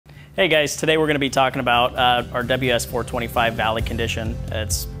Hey guys, today we're going to be talking about our WS425 valley condition.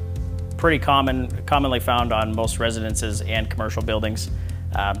 It's pretty commonly found on most residences and commercial buildings.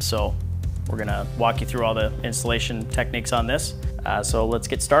 So we're going to walk you through all the installation techniques on this. So let's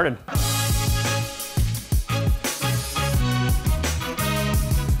get started.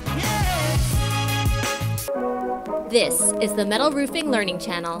 This is the Metal Roofing Learning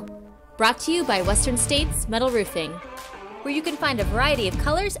Channel, brought to you by Western States Metal Roofing, where you can find a variety of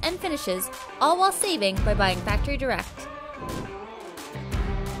colors and finishes, all while saving by buying factory direct.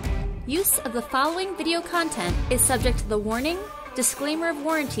 Use of the following video content is subject to the warning, disclaimer of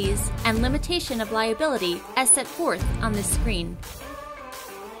warranties, and limitation of liability as set forth on this screen.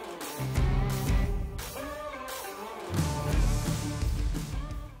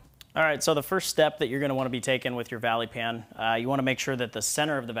 All right, so the first step that you're going to want to be taking with your valley pan, you want to make sure that the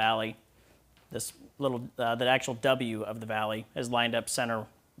center of the valley, this little, the actual W of the valley is lined up center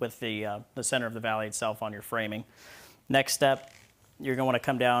with the center of the valley itself on your framing. Next step, you're going to want to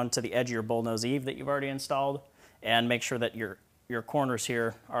come down to the edge of your bullnose eave that you've already installed and make sure that your corners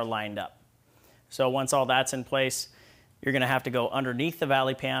here are lined up. So once all that's in place, you're going to have to go underneath the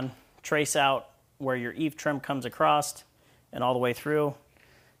valley pan, trace out where your eave trim comes across and all the way through.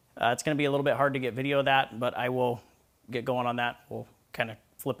 It's going to be a little bit hard to get video of that, but I will get going on that. We'll kind of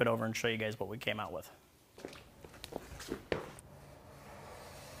flip it over and show you guys what we came out with.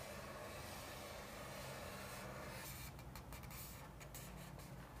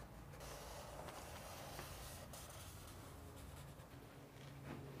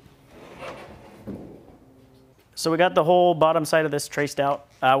 So we got the whole bottom side of this traced out.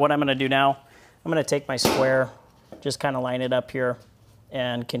 What I'm going to do now, I'm going to take my square, just kind of line it up here,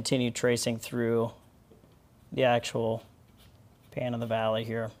 and continue tracing through the actual pan of the valley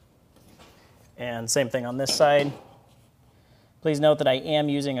here. And same thing on this side. Please note that I am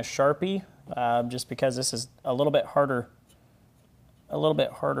using a Sharpie just because this is a little bit harder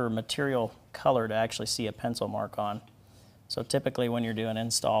material color to actually see a pencil mark on. So typically when you're doing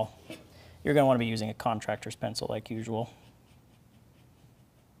install, you're going to want to be using a contractor's pencil like usual.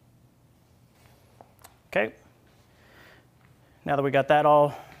 Okay. Now that we got that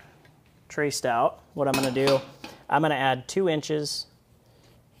all traced out, what I'm going to do, I'm going to add 2 inches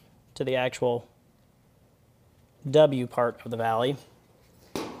to the actual W part of the valley,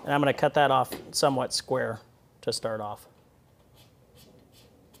 and I'm going to cut that off somewhat square to start off.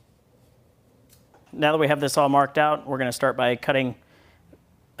 Now that we have this all marked out, we're going to start by cutting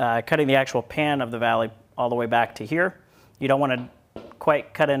the actual pan of the valley all the way back to here. You don't want to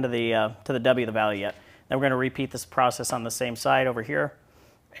quite cut into the to the W of the valley yet. Then we're going to repeat this process on the same side over here,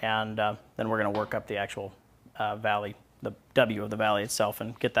 and then we're going to work up the actual valley, the W of the valley itself,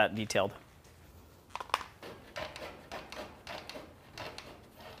 and get that detailed.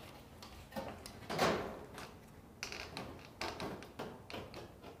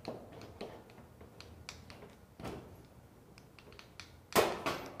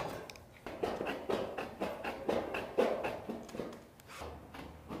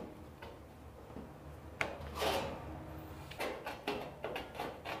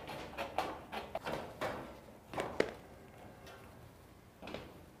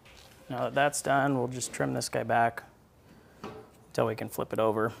 Now that that's done, we'll just trim this guy back until we can flip it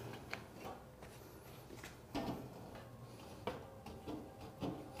over.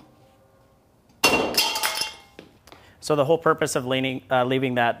 So the whole purpose of leaving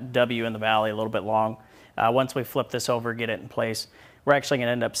that W in the valley a little bit long, once we flip this over, get it in place, we're actually going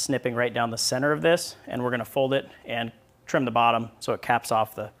to end up snipping right down the center of this, and we're going to fold it and trim the bottom so it caps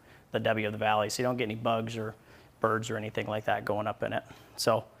off the W of the valley so you don't get any bugs or birds or anything like that going up in it.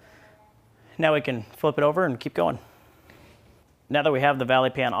 So now we can flip it over and keep going. Now that we have the valley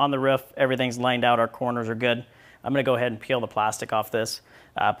pan on the roof, everything's lined out, our corners are good. I'm going to go ahead and peel the plastic off this,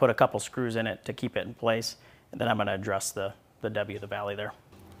 put a couple screws in it to keep it in place, and then I'm going to address the W of the valley there.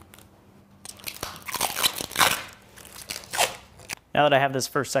 Now that I have this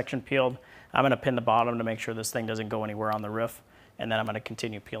first section peeled, I'm going to pin the bottom to make sure this thing doesn't go anywhere on the roof, and then I'm going to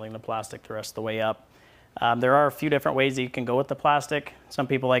continue peeling the plastic the rest of the way up. There are a few different ways that you can go with the plastic. Some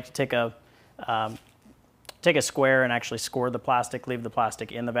people like to take a square and actually score the plastic, leave the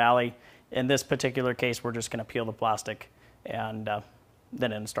plastic in the valley. In this particular case, we're just going to peel the plastic and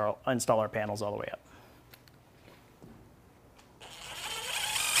then install our panels all the way up.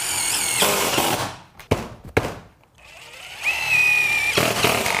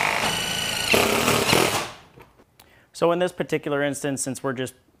 So in this particular instance, since we're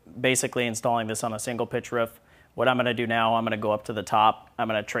just basically installing this on a single pitch roof, what I'm going to do now, I'm going to go up to the top. I'm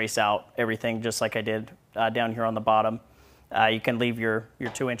going to trace out everything just like I did down here on the bottom. You can leave your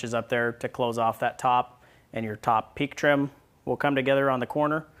 2 inches up there to close off that top, and your top peak trim will come together on the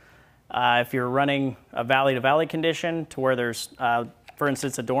corner. If you're running a valley-to-valley condition to where there's, for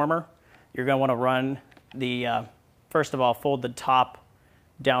instance, a dormer, you're going to want to run the, first of all, fold the top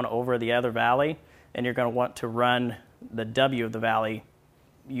down over the other valley, and you're going to want to run the W of the valley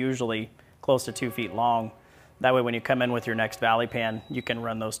usually close to 2 feet long. That way when you come in with your next valley pan, you can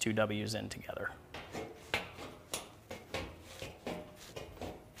run those 2 W's in together.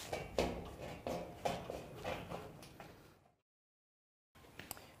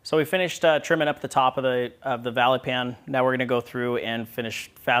 So we finished trimming up the top of the valley pan. Now we're going to go through and finish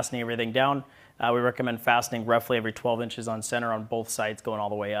fastening everything down. We recommend fastening roughly every 12 inches on center on both sides going all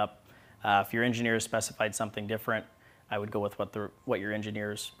the way up. If your engineer specified something different, I would go with what your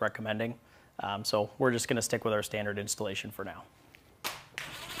engineer is recommending. So we're just going to stick with our standard installation for now.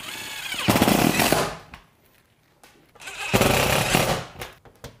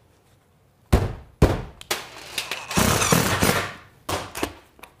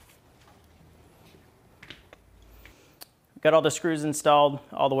 Got all the screws installed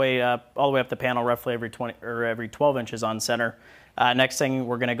all the way up the panel, roughly every 12 inches on center. Next thing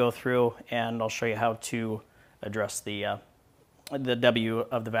we're going to go through, and I'll show you how to address the W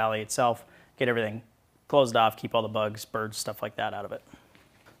of the valley itself. Get everything closed off, keep all the bugs, birds, stuff like that out of it.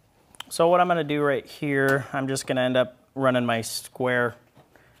 So what I'm going to do right here, I'm just going to end up running my square.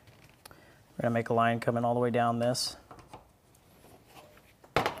 We're going to make a line coming all the way down this,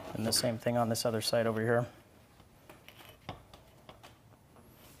 and the same thing on this other side over here.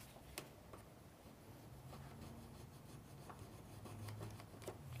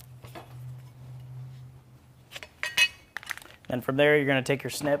 And from there, you're going to take your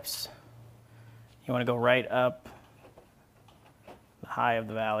snips. You want to go right up the high of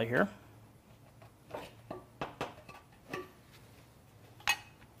the valley here.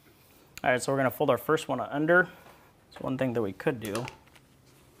 All right, so we're going to fold our first one under. So one thing that we could do,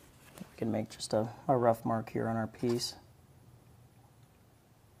 we can make just a rough mark here on our piece.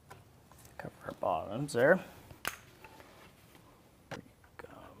 Cover our bottoms there. There you go.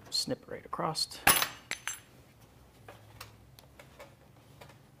 Snip right across.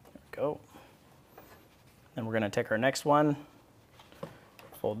 Go. Then we're going to take our next one,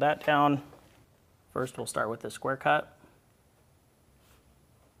 fold that down. First we'll start with the square cut.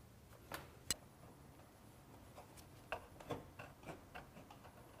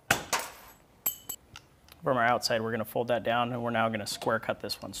 From our outside, we're going to fold that down, and we're now going to square cut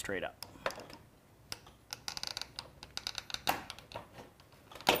this one straight up.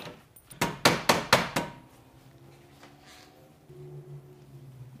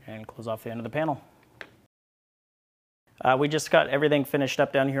 And close off the end of the panel. We just got everything finished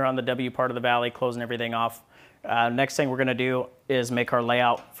up down here on the W part of the valley, closing everything off. Next thing we're going to do is make our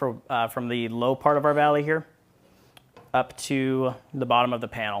layout for, from the low part of our valley here up to the bottom of the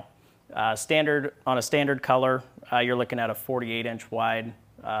panel. On a standard color, you're looking at a 48-inch wide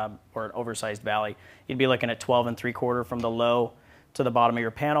or an oversized valley. You'd be looking at 12 3/4 from the low to the bottom of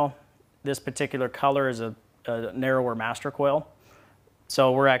your panel. This particular color is a narrower master coil.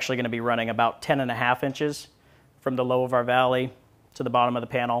 So we're actually going to be running about 10.5 inches from the low of our valley to the bottom of the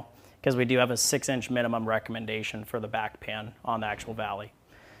panel, because we do have a 6-inch minimum recommendation for the back pan on the actual valley.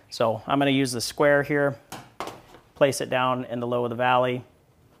 So I'm going to use the square here, place it down in the low of the valley,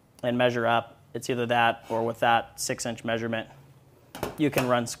 and measure up. It's either that or with that 6-inch measurement, you can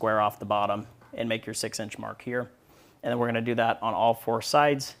run square off the bottom and make your 6-inch mark here. And then we're going to do that on all 4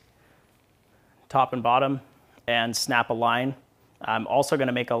 sides, top and bottom, and snap a line. I'm also going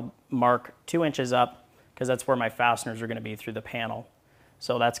to make a mark 2 inches up, because that's where my fasteners are going to be through the panel.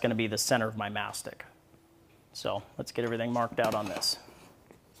 So that's going to be the center of my mastic. So let's get everything marked out on this.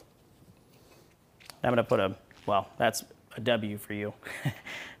 I'm going to put well, that's a W for you,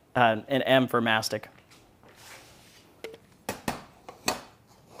 an M for mastic.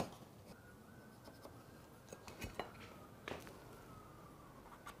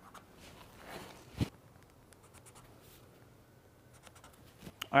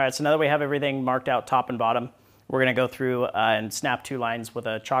 All right, so now that we have everything marked out top and bottom, we're going to go through and snap 2 lines with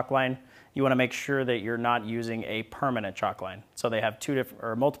a chalk line. You want to make sure that you're not using a permanent chalk line. So they have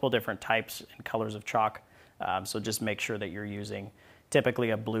multiple different types and colors of chalk. So just make sure that you're using. Typically,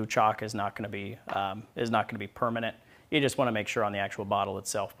 a blue chalk is not going to be permanent. You just want to make sure on the actual bottle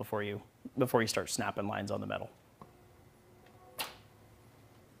itself before you start snapping lines on the metal.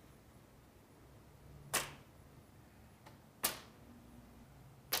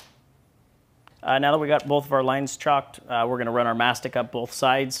 Now that we got both of our lines chalked, we're going to run our mastic up both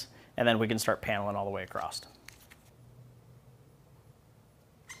sides, and then we can start paneling all the way across.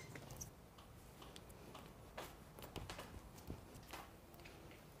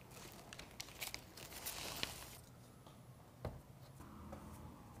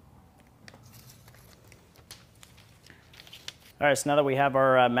 All right, so now that we have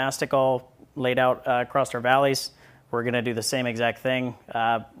our mastic all laid out across our valleys, we're going to do the same exact thing.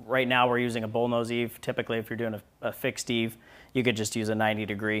 Right now we're using a bullnose eave. Typically, if you're doing a fixed eave, you could just use a 90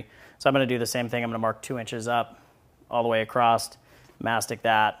 degree. So I'm going to do the same thing. I'm going to mark 2 inches up all the way across, mastic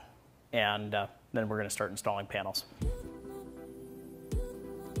that, and then we're going to start installing panels.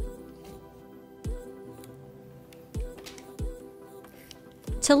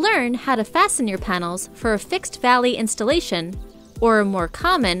 To learn how to fasten your panels for a fixed valley installation, or a more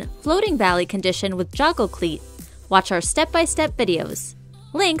common floating valley condition with joggle cleat, watch our step-by-step videos.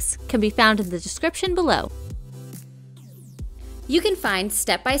 Links can be found in the description below. You can find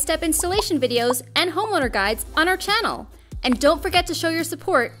step-by-step installation videos and homeowner guides on our channel. And don't forget to show your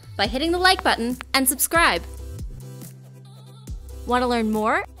support by hitting the like button and subscribe. Want to learn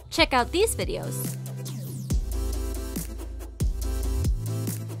more? Check out these videos.